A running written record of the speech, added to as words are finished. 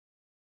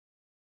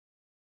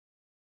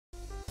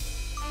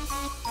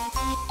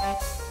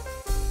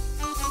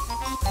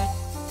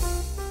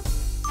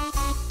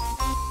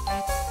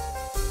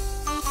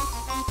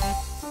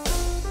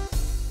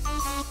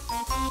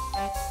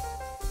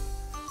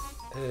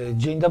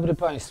Dzień dobry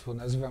Państwu,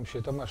 nazywam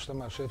się Tomasz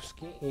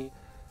Tomaszewski i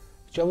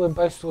chciałbym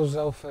Państwu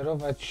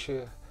zaoferować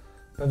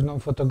pewną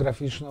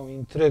fotograficzną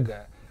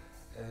intrygę.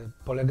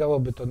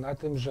 Polegałoby to na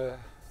tym, że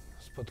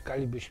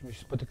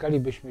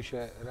spotykalibyśmy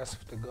się raz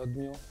w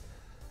tygodniu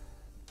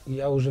i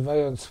ja,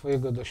 używając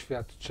swojego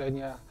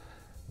doświadczenia,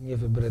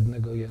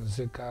 niewybrednego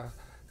języka,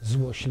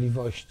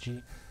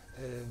 złośliwości,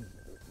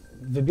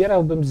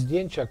 wybierałbym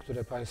zdjęcia,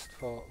 które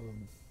Państwo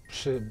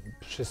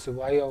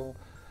przysyłają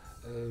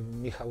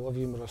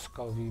Michałowi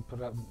Mrozkowi,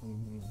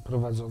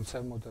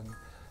 prowadzącemu ten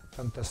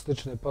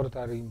fantastyczny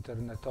portal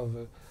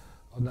internetowy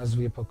o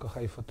nazwie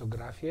Pokochaj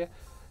Fotografię.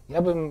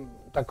 Ja bym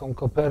taką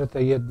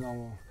kopertę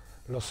jedną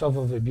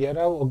losowo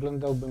wybierał,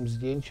 oglądałbym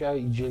zdjęcia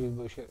i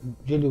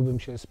dzieliłbym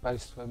się z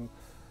Państwem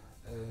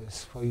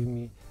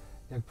swoimi,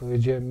 jak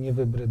powiedziałem,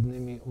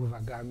 niewybrednymi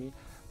uwagami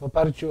w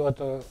oparciu o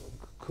to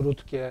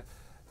krótkie,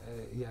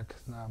 jak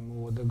na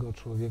młodego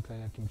człowieka,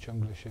 jakim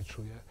ciągle się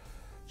czuję,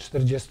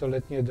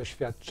 40-letnie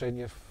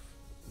doświadczenie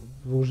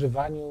w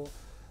używaniu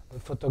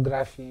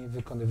fotografii,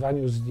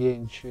 wykonywaniu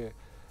zdjęć,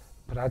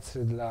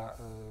 pracy dla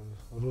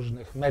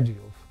różnych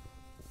mediów.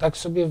 Tak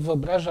sobie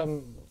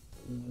wyobrażam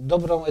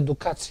dobrą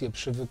edukację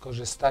przy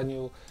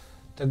wykorzystaniu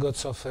tego,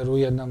 co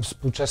oferuje nam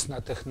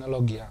współczesna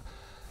technologia.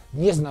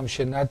 Nie znam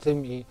się na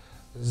tym i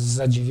z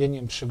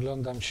zadziwieniem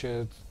przyglądam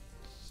się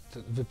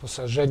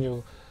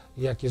wyposażeniu,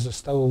 jakie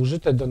zostało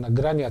użyte do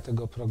nagrania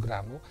tego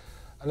programu,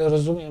 ale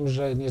rozumiem,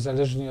 że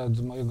niezależnie od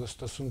mojego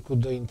stosunku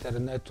do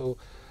internetu,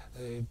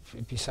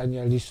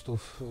 pisania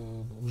listów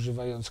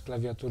używając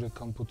klawiatury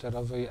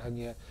komputerowej, a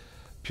nie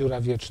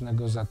pióra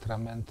wiecznego z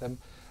atramentem,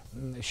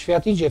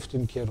 świat idzie w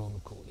tym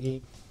kierunku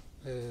i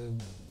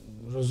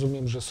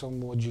rozumiem, że są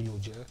młodzi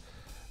ludzie,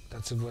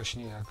 tacy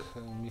właśnie jak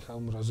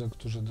Michał Mrozek,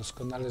 którzy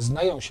doskonale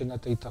znają się na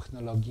tej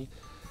technologii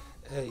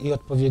i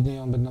odpowiednio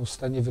ją będą w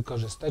stanie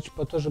wykorzystać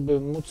po to, żeby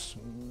móc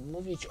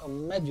mówić o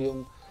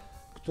medium,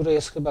 które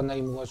jest chyba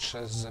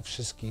najmłodsze ze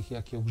wszystkich,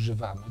 jakie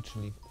używamy,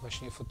 czyli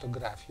właśnie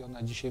fotografii.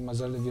 Ona dzisiaj ma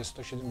zaledwie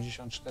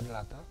 174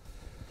 lata.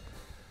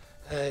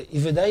 I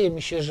wydaje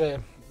mi się, że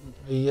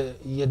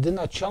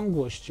jedyna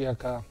ciągłość,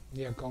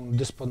 jaką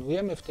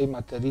dysponujemy w tej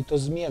materii, to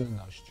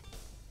zmienność.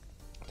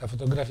 Ta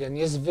fotografia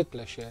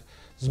niezwykle się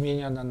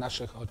zmienia na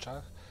naszych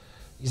oczach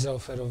i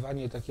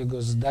zaoferowanie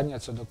takiego zdania,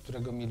 co do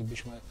którego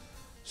mielibyśmy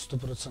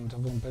 100%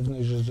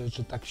 pewność, że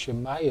rzeczy tak się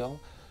mają,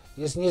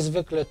 jest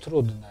niezwykle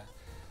trudne.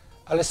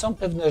 Ale są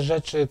pewne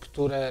rzeczy,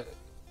 które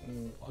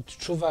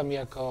odczuwam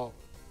jako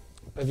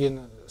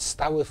pewien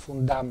stały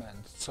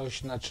fundament,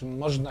 coś, na czym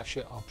można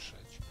się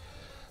oprzeć.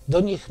 Do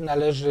nich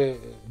należy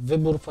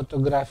wybór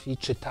fotografii,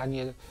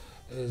 czytanie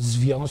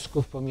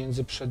związków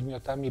pomiędzy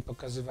przedmiotami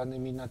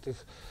pokazywanymi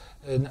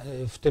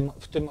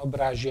w tym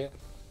obrazie.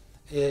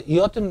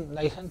 I o tym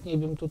najchętniej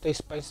bym tutaj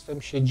z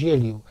Państwem się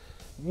dzielił.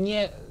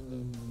 Nie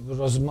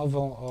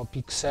rozmową o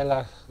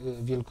pikselach,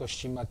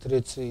 wielkości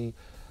matrycy i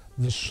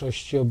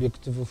wyższości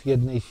obiektywów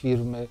jednej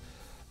firmy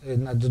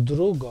nad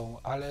drugą,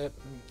 ale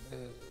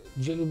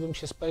dzieliłbym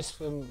się z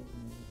Państwem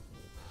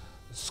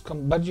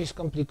bardziej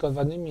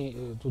skomplikowanymi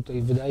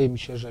tutaj, wydaje mi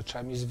się,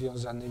 rzeczami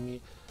związanymi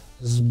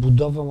z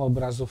budową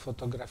obrazu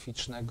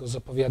fotograficznego, z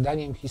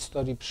opowiadaniem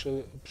historii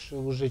przy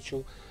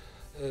użyciu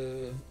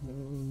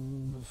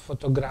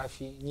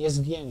fotografii, nie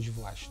zdjęć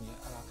właśnie,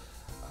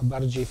 a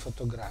bardziej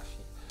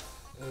fotografii.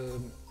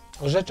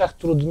 O rzeczach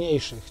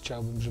trudniejszych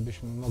chciałbym,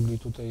 żebyśmy mogli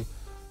tutaj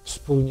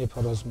wspólnie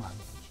porozmawiać.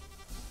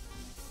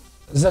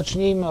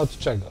 Zacznijmy od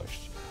czegoś.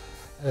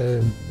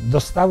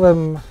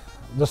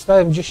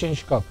 Dostałem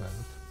 10 kopert.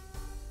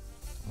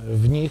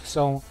 W nich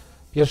są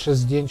pierwsze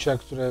zdjęcia,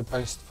 które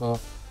Państwo,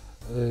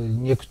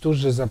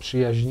 niektórzy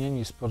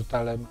zaprzyjaźnieni z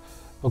portalem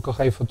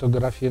Pokochaj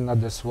Fotografię,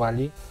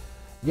 nadesłali.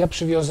 Ja,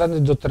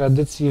 przywiązany do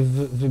tradycji,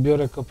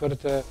 wybiorę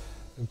kopertę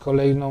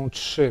kolejną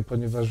 3,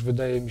 ponieważ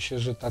wydaje mi się,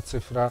 że ta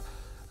cyfra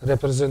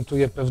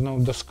reprezentuje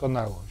pewną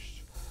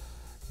doskonałość.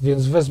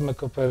 Więc wezmę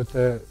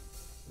kopertę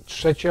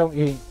 3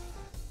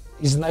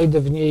 i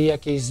znajdę w niej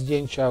jakieś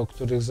zdjęcia, o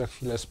których za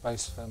chwilę z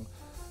Państwem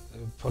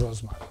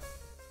porozmawiam.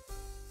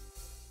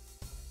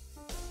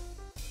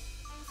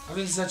 A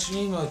więc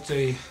zacznijmy od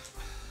tej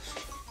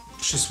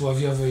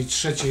przysłowiowej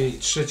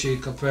trzeciej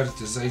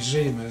koperty.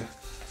 Zajrzyjmy,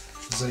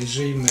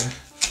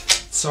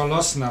 co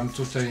los nam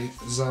tutaj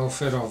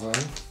zaoferował.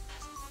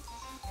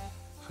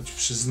 Choć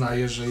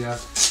przyznaję, że ja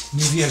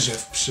nie wierzę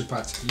w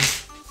przypadki.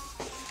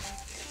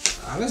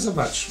 Ale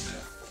zobaczmy,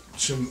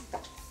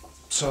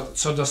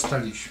 co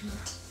dostaliśmy.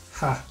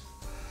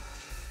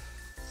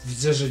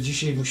 Widzę, że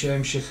dzisiaj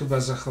musiałem się chyba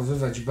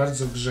zachowywać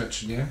bardzo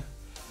grzecznie,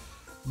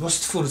 bo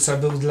stwórca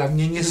był dla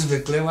mnie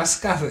niezwykle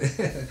łaskawy.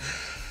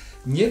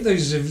 Nie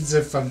dość, że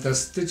widzę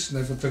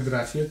fantastyczne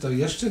fotografie, to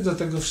jeszcze do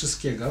tego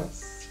wszystkiego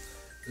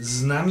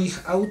znam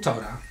ich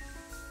autora.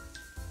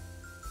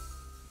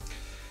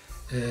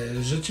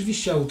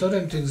 Rzeczywiście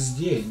autorem tych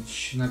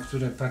zdjęć, na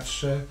które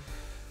patrzę,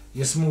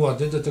 Jest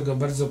młody, do tego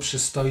bardzo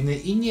przystojny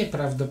i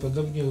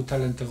nieprawdopodobnie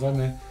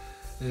utalentowany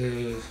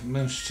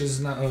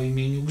mężczyzna o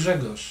imieniu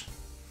Grzegorz,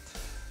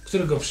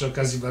 którego przy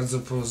okazji bardzo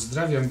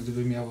pozdrawiam.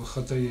 Gdyby miał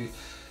ochotę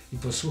i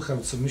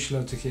posłuchał, co myślę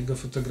o tych jego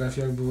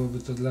fotografiach, byłoby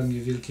to dla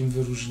mnie wielkim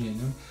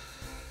wyróżnieniem.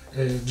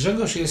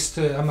 Grzegorz jest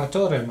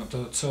amatorem,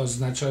 to co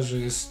oznacza, że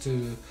jest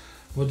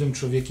młodym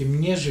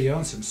człowiekiem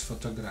nieżyjącym z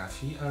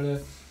fotografii, ale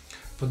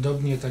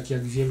podobnie tak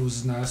jak wielu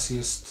z nas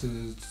jest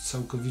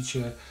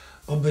całkowicie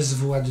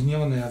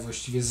obezwładniony, a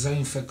właściwie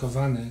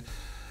zainfekowany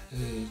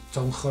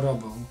tą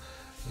chorobą,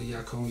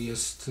 jaką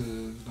jest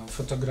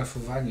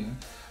fotografowanie,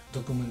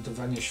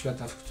 dokumentowanie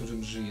świata, w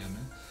którym żyjemy.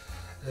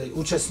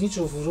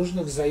 Uczestniczył w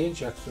różnych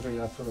zajęciach, które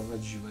ja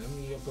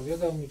prowadziłem i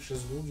opowiadał mi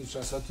przez długi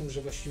czas o tym,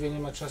 że właściwie nie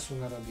ma czasu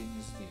na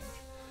robienie zdjęć.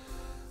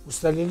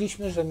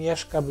 Ustaliliśmy, że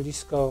mieszka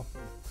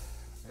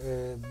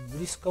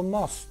blisko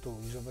mostu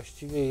i że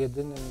właściwie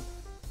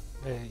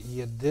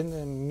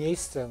jedynym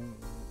miejscem,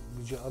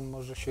 gdzie on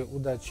może się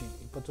udać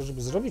i po to,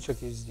 żeby zrobić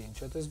jakieś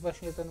zdjęcia, to jest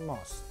właśnie ten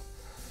most.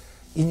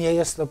 I nie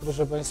jest to,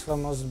 proszę Państwa,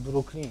 most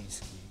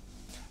brukliński,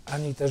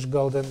 ani też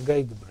Golden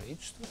Gate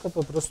Bridge, tylko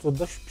po prostu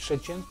dość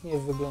przeciętnie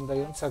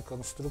wyglądająca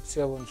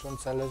konstrukcja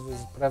łącząca lewy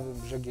z prawym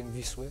brzegiem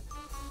Wisły,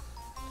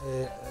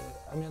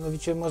 a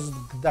mianowicie most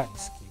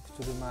gdański,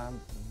 który ma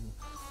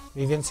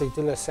mniej więcej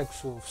tyle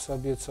seksu w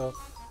sobie, co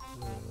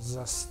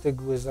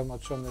zastygły,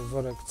 zamoczony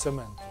worek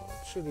cementu,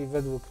 czyli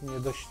według mnie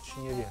dość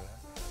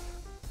niewiele.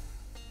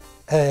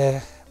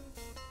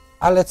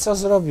 Ale co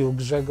zrobił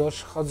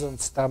Grzegorz,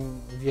 chodząc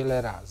tam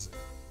wiele razy?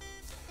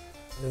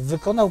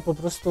 Wykonał po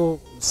prostu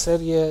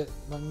serię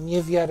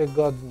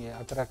niewiarygodnie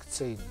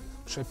atrakcyjnych,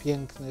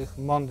 przepięknych,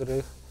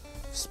 mądrych,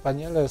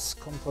 wspaniale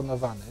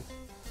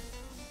skomponowanych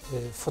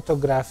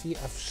fotografii,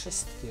 a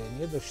wszystkie,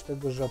 nie dość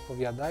tego, że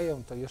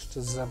opowiadają, to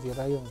jeszcze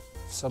zawierają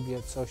w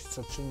sobie coś,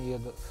 co czyni je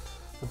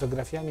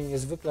fotografiami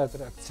niezwykle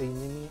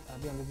atrakcyjnymi,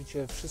 a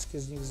mianowicie wszystkie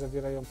z nich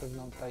zawierają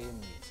pewną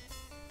tajemnicę.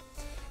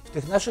 W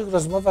tych naszych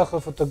rozmowach o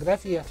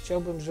fotografii ja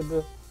chciałbym,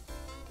 żeby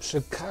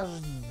przy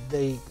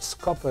każdej z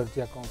kopert,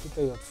 jaką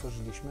tutaj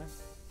otworzyliśmy,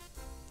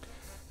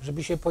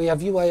 żeby się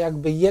pojawiła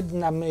jakby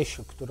jedna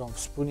myśl, którą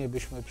wspólnie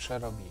byśmy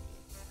przerobili.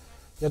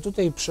 Ja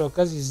tutaj przy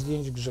okazji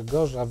zdjęć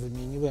Grzegorza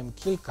wymieniłem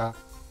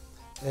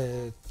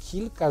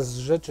kilka z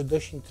rzeczy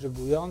dość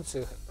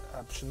intrygujących,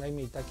 a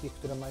przynajmniej takich,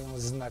 które mają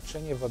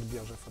znaczenie w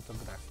odbiorze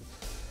fotografii.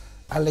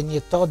 Ale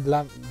nie to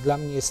dla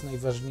mnie jest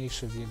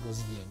najważniejsze w jego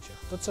zdjęciach.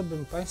 To, co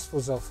bym Państwu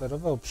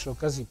zaoferował przy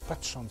okazji,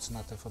 patrząc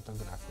na te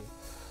fotografie,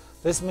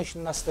 to jest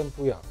myśl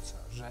następująca,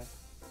 że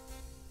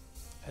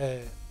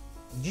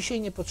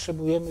dzisiaj nie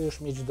potrzebujemy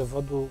już mieć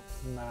dowodu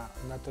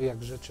na to,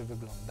 jak rzeczy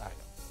wyglądają.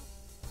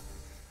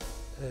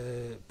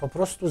 Po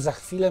prostu za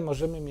chwilę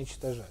możemy mieć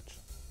te rzeczy.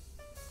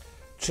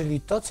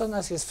 Czyli to, co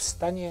nas jest w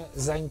stanie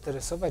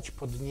zainteresować,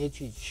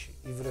 podniecić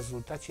i w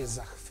rezultacie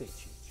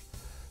zachwycić,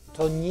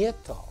 to nie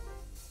to,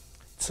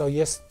 co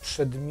jest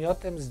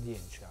przedmiotem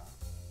zdjęcia,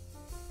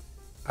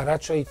 a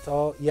raczej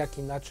to, jak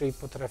inaczej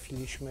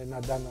potrafiliśmy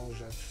na daną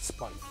rzecz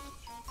spojrzeć.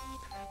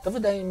 To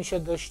wydaje mi się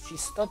dość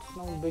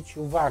istotną być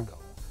uwagą,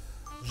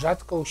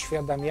 rzadko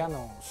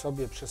uświadamianą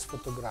sobie przez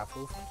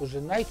fotografów,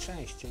 którzy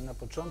najczęściej na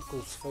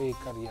początku swojej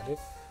kariery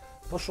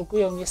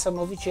poszukują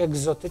niesamowicie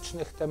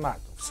egzotycznych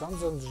tematów,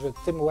 sądząc, że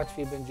tym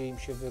łatwiej będzie im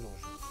się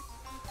wyróżnić.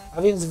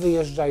 A więc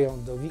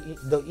wyjeżdżają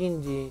do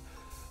Indii,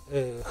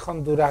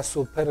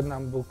 Hondurasu,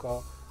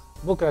 Pernambuco,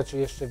 Bóg raczy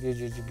jeszcze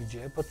wiedzieć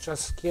gdzie,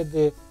 podczas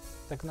kiedy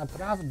tak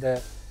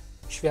naprawdę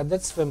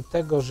świadectwem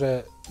tego,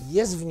 że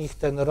jest w nich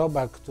ten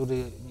robak,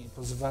 który nie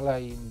pozwala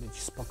im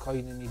być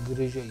spokojnym i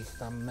gryzie ich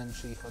tam,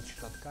 męczy ich od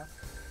środka,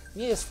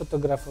 nie jest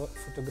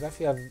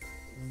fotografia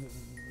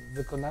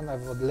wykonana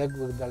w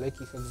odległych,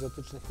 dalekich,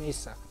 egzotycznych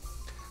miejscach,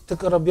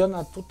 tylko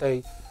robiona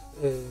tutaj,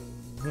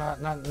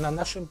 na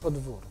naszym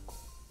podwórku.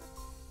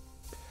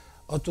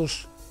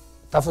 Otóż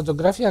ta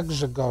fotografia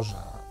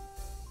Grzegorza,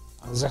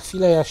 za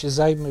chwilę ja się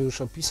zajmę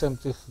już opisem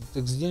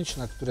tych zdjęć,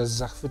 na które z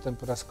zachwytem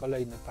po raz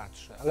kolejny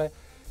patrzę, ale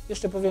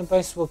jeszcze powiem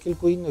Państwu o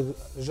kilku innych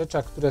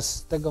rzeczach, które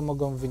z tego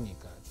mogą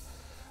wynikać.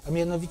 A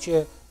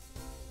mianowicie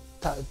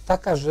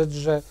taka rzecz,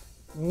 że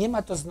nie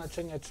ma to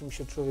znaczenia, czym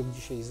się człowiek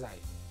dzisiaj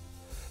zajmie.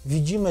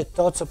 Widzimy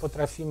to, co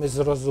potrafimy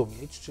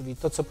zrozumieć, czyli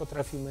to, co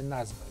potrafimy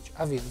nazwać,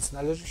 a więc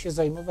należy się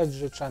zajmować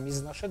rzeczami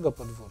z naszego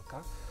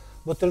podwórka,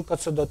 bo tylko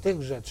co do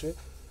tych rzeczy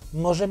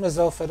możemy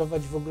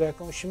zaoferować w ogóle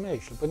jakąś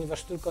myśl,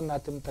 ponieważ tylko na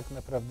tym tak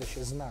naprawdę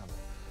się znamy.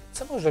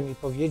 Co może mi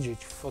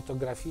powiedzieć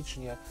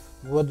fotograficznie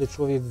młody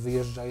człowiek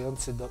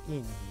wyjeżdżający do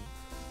Indii,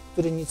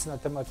 który nic na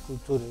temat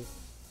kultury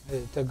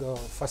tego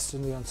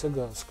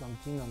fascynującego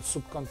skądinąd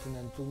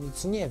subkontynentu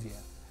nic nie wie?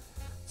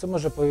 Co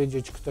może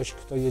powiedzieć ktoś,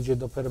 kto jedzie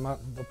do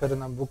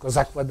Pernambuco,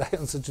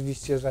 zakładając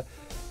oczywiście, że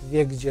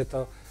wie, gdzie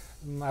to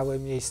małe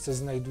miejsce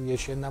znajduje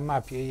się na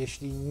mapie,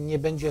 jeśli nie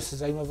będzie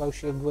zajmował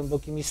się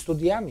głębokimi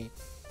studiami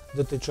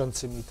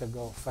dotyczącymi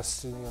tego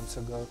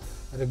fascynującego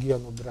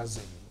regionu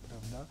Brazylii,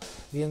 prawda?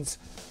 Więc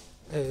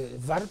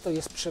warto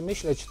jest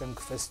przemyśleć tę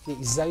kwestię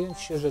i zająć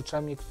się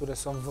rzeczami, które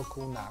są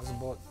wokół nas,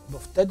 bo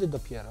wtedy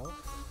dopiero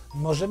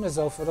możemy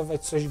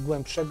zaoferować coś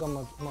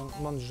głębszego,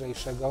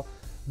 mądrzejszego,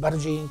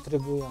 bardziej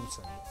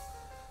intrygującego.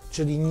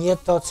 Czyli nie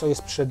to, co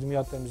jest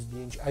przedmiotem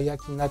zdjęć, a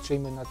jak inaczej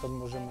my na to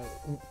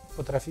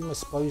potrafimy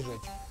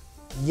spojrzeć,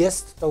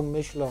 jest tą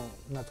myślą,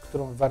 nad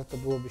którą warto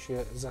byłoby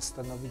się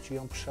zastanowić i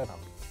ją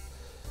przerobić.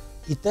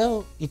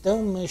 I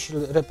tę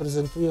myśl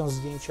reprezentują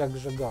zdjęcia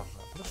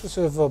Grzegorza. Proszę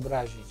sobie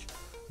wyobrazić,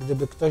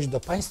 gdyby ktoś do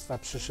Państwa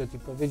przyszedł i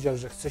powiedział,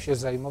 że chce się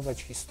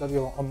zajmować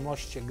historią o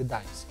moście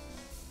gdańskim.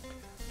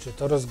 Czy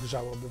to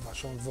rozgrzałoby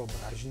Waszą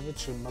wyobraźnię?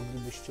 Czy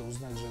moglibyście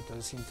uznać, że to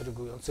jest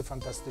intrygujący,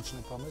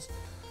 fantastyczny pomysł?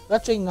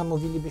 Raczej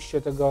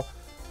namówilibyście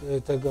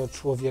tego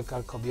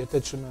człowieka,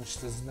 kobietę czy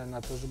mężczyznę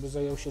na to, żeby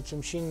zajął się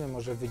czymś innym,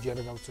 może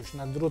wydziergał coś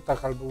na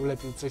drutach albo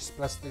ulepił coś z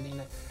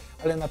plasteliny,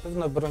 ale na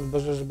pewno, broń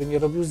Boże, żeby nie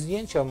robił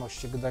zdjęcia o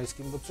moście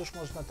gdańskim, bo cóż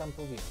można tam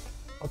powiedzieć?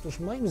 Otóż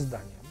moim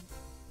zdaniem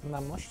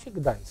na moście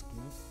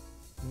gdańskim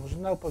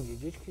można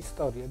opowiedzieć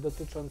historię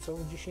dotyczącą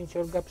 10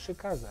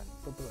 przykazań.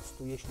 Po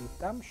prostu, jeśli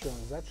tam się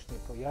zacznie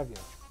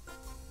pojawiać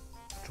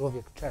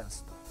człowiek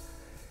często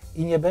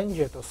i nie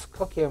będzie to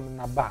skokiem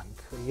na bank,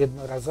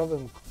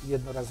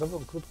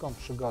 jednorazową krótką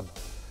przygodą,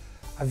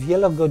 a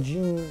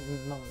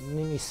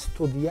wielogodzinnymi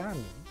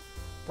studiami,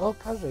 to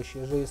okaże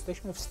się, że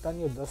jesteśmy w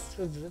stanie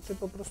dostrzec rzeczy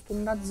po prostu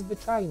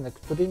nadzwyczajne,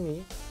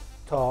 którymi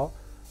to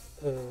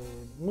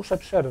muszę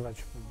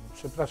przerwać.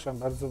 Przepraszam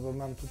bardzo, bo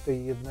mam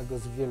tutaj jednego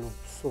z wielu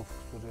psów,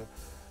 który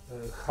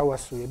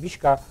hałasuje.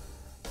 Biśka,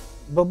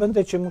 bo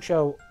będę Cię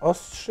musiał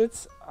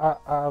ostrzyc,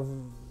 a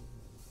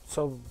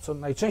co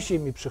najczęściej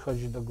mi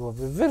przychodzi do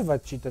głowy,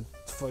 wyrwać Ci te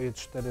Twoje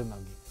 4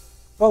 nogi.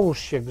 Połóż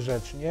się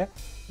grzecznie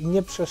i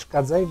nie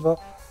przeszkadzaj, bo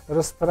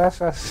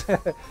rozpraszasz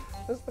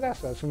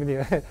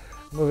mnie,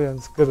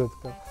 mówiąc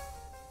krótko.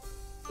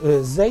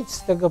 Zejdź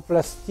z tego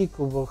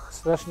plastiku, bo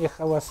strasznie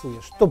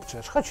hałasujesz.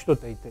 Tupczesz, chodź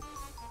tutaj, ty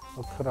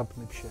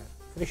okropny psie.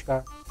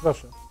 Fryśka,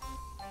 proszę.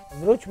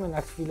 Wróćmy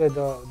na chwilę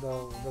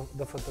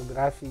do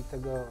fotografii,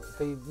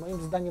 tej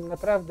moim zdaniem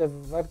naprawdę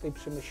wartej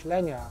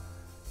przemyślenia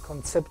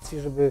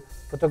koncepcji, żeby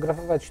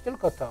fotografować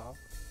tylko to,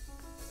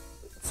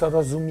 co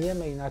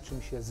rozumiemy i na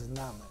czym się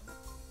znamy.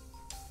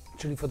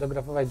 Czyli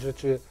fotografować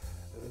rzeczy,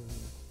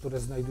 które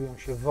znajdują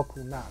się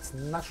wokół nas,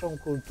 naszą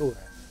kulturę.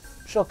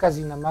 Przy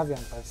okazji namawiam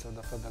Państwa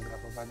do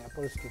fotografowania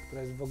Polski,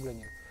 która jest w ogóle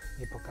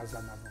nie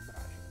pokazana w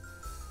obrazie.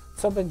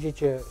 Co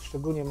będziecie,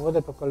 szczególnie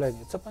młode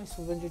pokolenie, co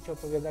Państwo będziecie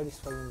opowiadali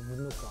swoim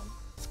wnukom,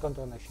 skąd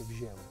one się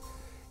wzięły,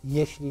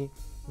 jeśli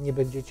nie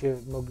będziecie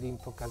mogli im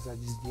pokazać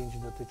zdjęć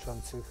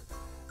dotyczących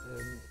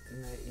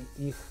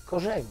ich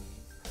korzeni,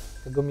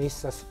 tego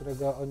miejsca, z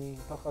którego oni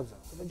pochodzą.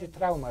 To będzie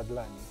trauma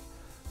dla nich.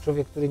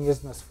 Człowiek, który nie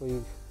zna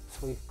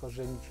swoich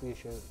korzeni, czuje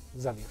się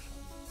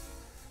zawieszony.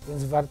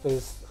 Więc warto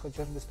jest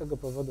chociażby z tego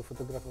powodu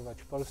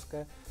fotografować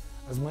Polskę,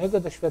 a z mojego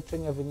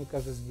doświadczenia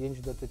wynika, że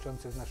zdjęć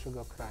dotyczących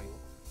naszego kraju,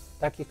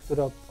 takich,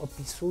 które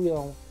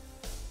opisują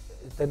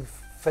ten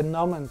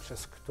fenomen,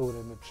 przez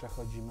który my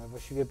przechodzimy,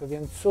 właściwie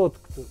pewien cud,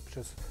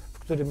 w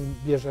którym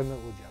bierzemy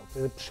udział,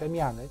 te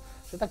przemiany,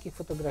 że takich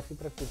fotografii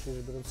praktycznie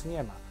rzecz biorąc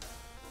nie ma.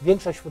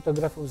 Większość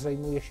fotografów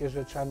zajmuje się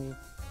rzeczami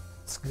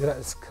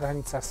z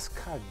krańca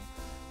skali,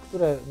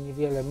 które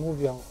niewiele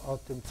mówią o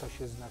tym, co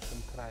się z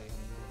naszym krajem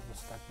w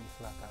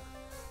ostatnich latach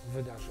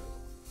wydarzyło.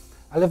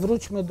 Ale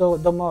wróćmy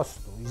do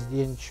mostu i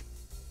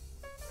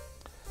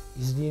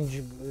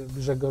zdjęć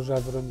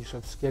Grzegorza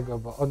Wroniszewskiego,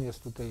 bo on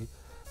jest tutaj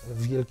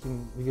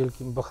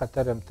wielkim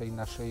bohaterem tej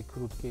naszej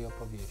krótkiej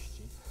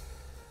opowieści.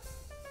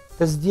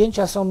 Te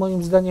zdjęcia są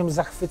moim zdaniem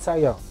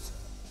zachwycające.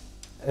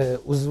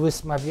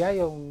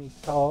 Uzmysławiają mi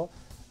to,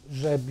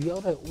 że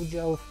biorę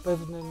udział w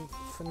pewnym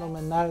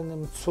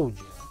fenomenalnym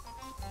cudzie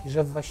i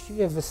że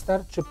właściwie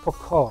wystarczy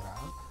pokora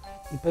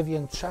i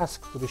pewien czas,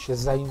 który się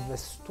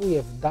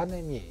zainwestuje w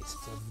dane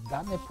miejsce, w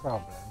dany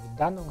problem, w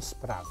daną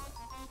sprawę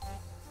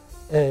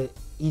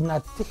i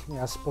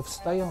natychmiast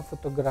powstają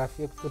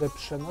fotografie, które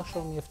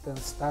przenoszą mnie w ten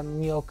stan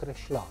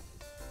nieokreślony.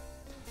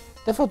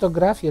 Te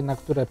fotografie, na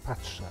które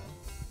patrzę,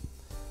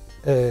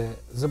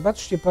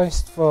 zobaczcie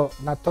Państwo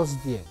na to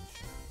zdjęcie.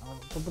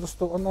 Po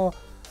prostu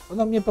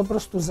ono mnie po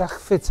prostu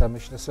zachwyca.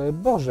 Myślę sobie,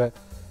 Boże,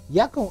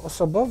 jaką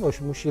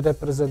osobowość musi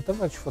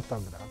reprezentować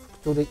fotograf,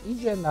 który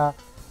idzie na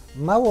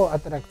mało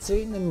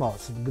atrakcyjny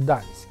most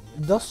gdański,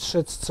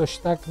 dostrzec coś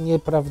tak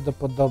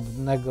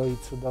nieprawdopodobnego i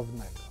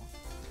cudownego,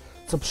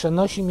 co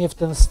przenosi mnie w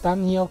ten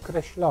stan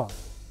nieokreślony,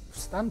 w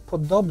stan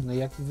podobny,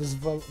 jaki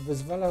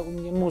wyzwala u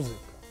mnie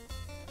muzyka,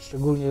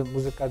 szczególnie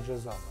muzyka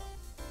jazzowa.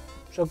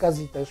 Przy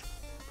okazji też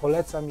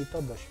polecam mi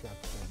to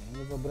doświadczenie.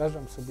 Nie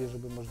wyobrażam sobie,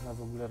 żeby można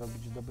w ogóle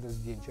robić dobre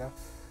zdjęcia,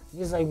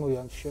 nie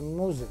zajmując się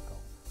muzyką,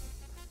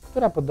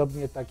 która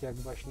podobnie tak jak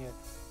właśnie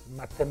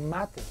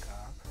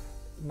matematyka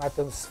ma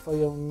tę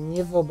swoją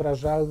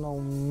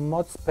niewyobrażalną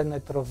moc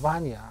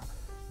penetrowania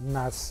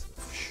nas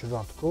w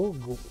środku,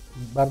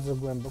 bardzo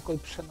głęboko i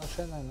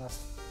przenoszenia nas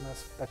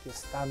w takie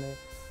stany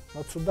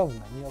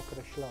cudowne,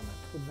 nieokreślone,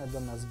 trudne do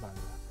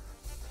nazwania.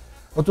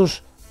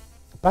 Otóż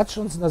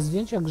patrząc na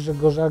zdjęcia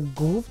Grzegorza,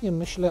 głównie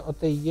myślę o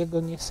tej jego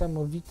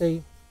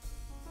niesamowitej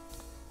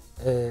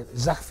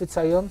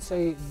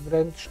zachwycającej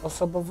wręcz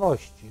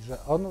osobowości,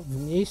 że on w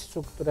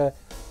miejscu, które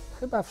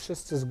chyba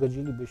wszyscy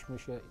zgodzilibyśmy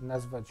się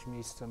nazwać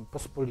miejscem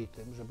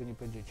pospolitym, żeby nie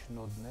powiedzieć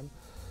nudnym,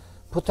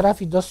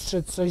 potrafi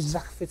dostrzec coś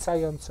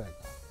zachwycającego,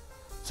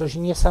 coś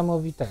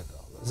niesamowitego,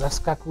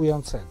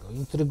 zaskakującego,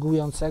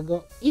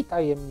 intrygującego i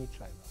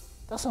tajemniczego.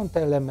 To są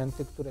te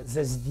elementy, które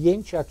ze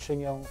zdjęcia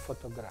czynią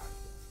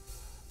fotografię.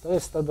 To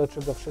jest to, do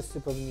czego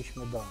wszyscy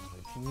powinniśmy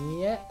dążyć.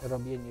 Nie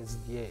robienie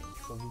zdjęć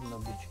powinno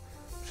być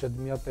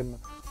przedmiotem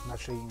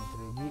naszej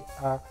intrygi,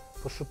 a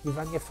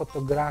poszukiwanie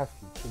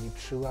fotografii, czyli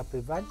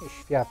przyłapywanie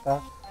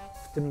świata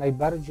w tym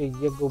najbardziej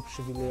jego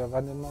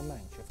uprzywilejowanym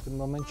momencie, w tym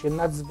momencie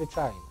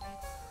nadzwyczajnym,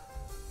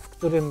 w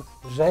którym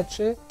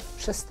rzeczy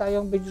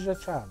przestają być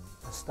rzeczami,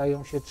 a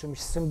stają się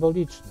czymś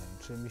symbolicznym,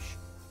 czymś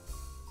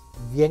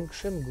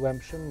większym,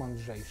 głębszym,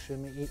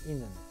 mądrzejszym i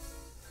innym.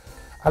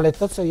 Ale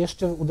to, co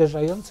jeszcze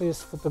uderzające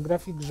jest w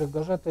fotografii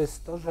Grzegorza, to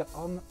jest to, że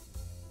on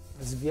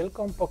z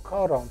wielką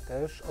pokorą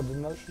też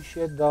odnosi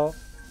się do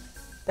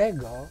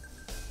tego,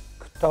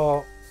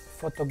 kto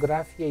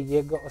fotografię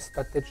jego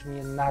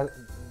ostatecznie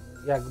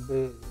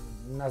jakby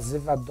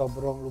nazywa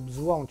dobrą lub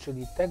złą,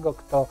 czyli tego,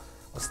 kto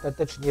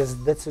ostatecznie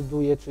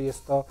zdecyduje, czy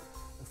jest to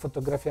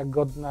fotografia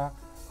godna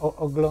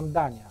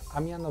oglądania, a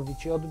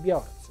mianowicie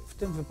odbiorcy, w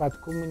tym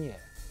wypadku mnie.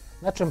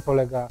 Na czym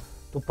polega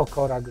tu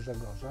pokora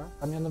Grzegorza?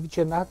 A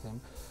mianowicie na tym,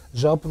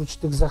 że oprócz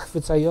tych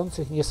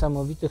zachwycających,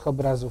 niesamowitych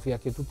obrazów,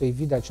 jakie tutaj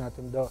widać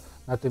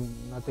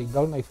na tej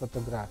dolnej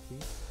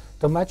fotografii,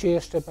 to macie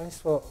jeszcze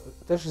Państwo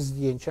też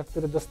zdjęcia,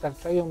 które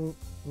dostarczają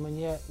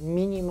mnie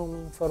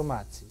minimum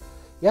informacji.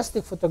 Ja z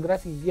tych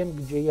fotografii wiem,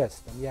 gdzie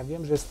jestem. Ja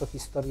wiem, że jest to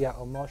historia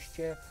o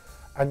moście,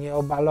 a nie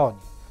o balonie.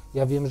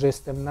 Ja wiem, że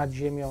jestem nad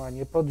ziemią, a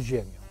nie pod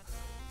ziemią.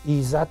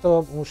 I za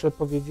to muszę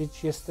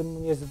powiedzieć, jestem mu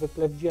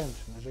niezwykle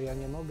wdzięczny, że ja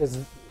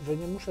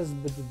nie muszę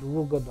zbyt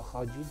długo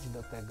dochodzić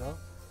do tego,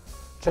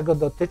 czego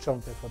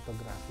dotyczą te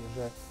fotografie,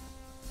 że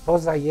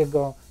poza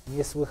jego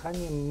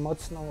niesłychanie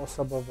mocną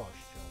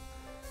osobowością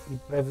i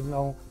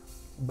pewną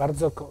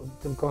bardzo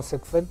tym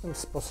konsekwentnym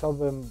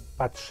sposobem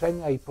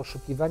patrzenia i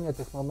poszukiwania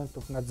tych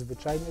momentów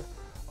nadzwyczajnych,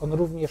 on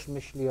również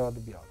myśli o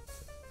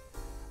odbiorcy.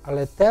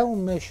 Ale tę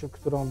myśl,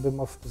 którą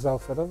bym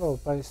zaoferował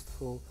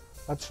Państwu,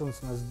 patrząc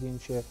na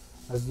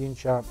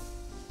zdjęcia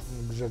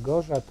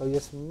Grzegorza, to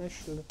jest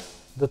myśl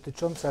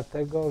dotycząca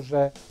tego,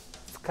 że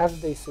w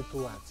każdej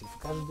sytuacji,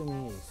 w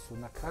każdym miejscu,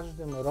 na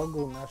każdym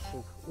rogu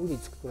naszych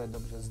ulic, które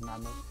dobrze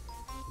znamy,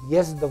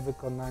 jest do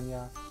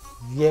wykonania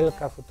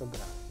wielka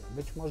fotografia.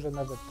 Być może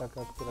nawet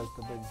taka, która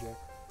zdobędzie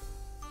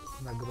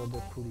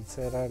nagrodę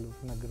Pulitzera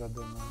lub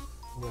nagrodę na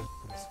World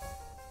Press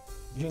Photo.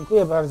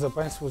 Dziękuję bardzo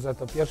Państwu za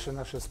to pierwsze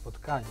nasze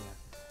spotkanie.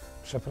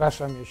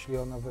 Przepraszam, jeśli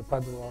ono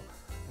wypadło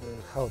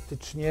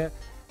chaotycznie.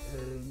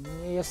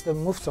 Nie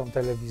jestem mówcą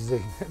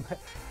telewizyjnym,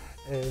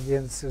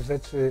 więc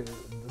rzeczy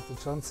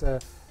dotyczące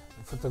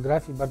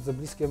fotografii bardzo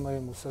bliskie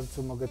mojemu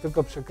sercu mogę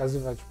tylko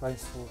przekazywać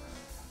Państwu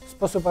w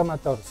sposób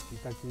amatorski,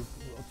 taki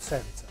od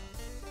serca.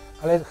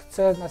 Ale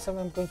chcę na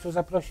samym końcu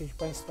zaprosić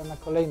Państwa na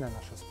kolejne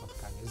nasze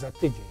spotkanie za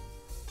tydzień.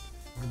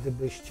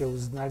 Gdybyście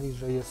uznali,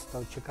 że jest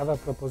to ciekawa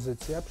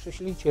propozycja,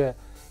 przyślijcie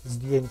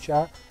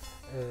zdjęcia.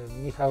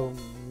 Michał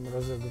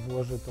Mrozek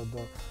włoży to do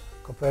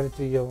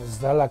koperty i ją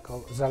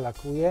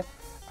zalakuje,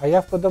 a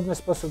ja w podobny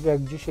sposób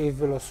jak dzisiaj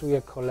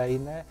wylosuję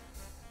kolejne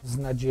z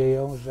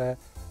nadzieją, że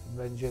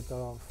będzie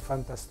to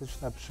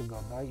fantastyczna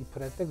przygoda i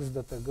pretekst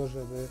do tego,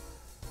 żeby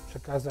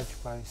przekazać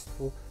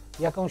Państwu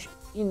jakąś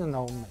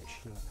inną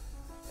myśl.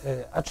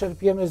 A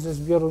czerpiemy ze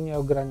zbioru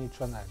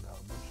nieograniczonego,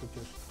 bo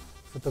przecież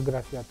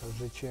fotografia to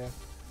życie,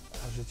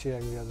 a życie,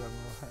 jak wiadomo,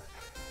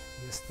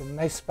 jest tym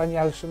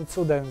najwspanialszym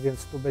cudem,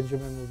 więc tu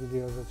będziemy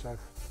mówili o rzeczach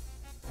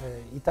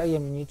i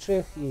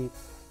tajemniczych, i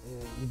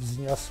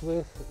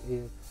wzniosłych,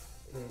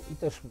 i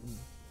też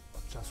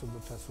od czasu do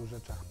czasu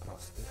rzeczach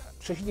prostych.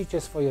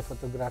 Prześlijcie swoje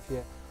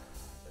fotografie,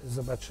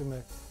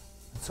 zobaczymy,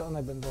 co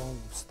one będą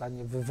w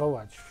stanie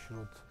wywołać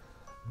wśród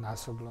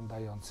nas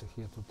oglądających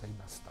je tutaj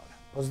na stole.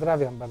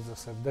 Pozdrawiam bardzo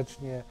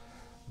serdecznie,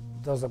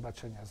 do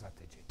zobaczenia za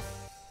tydzień.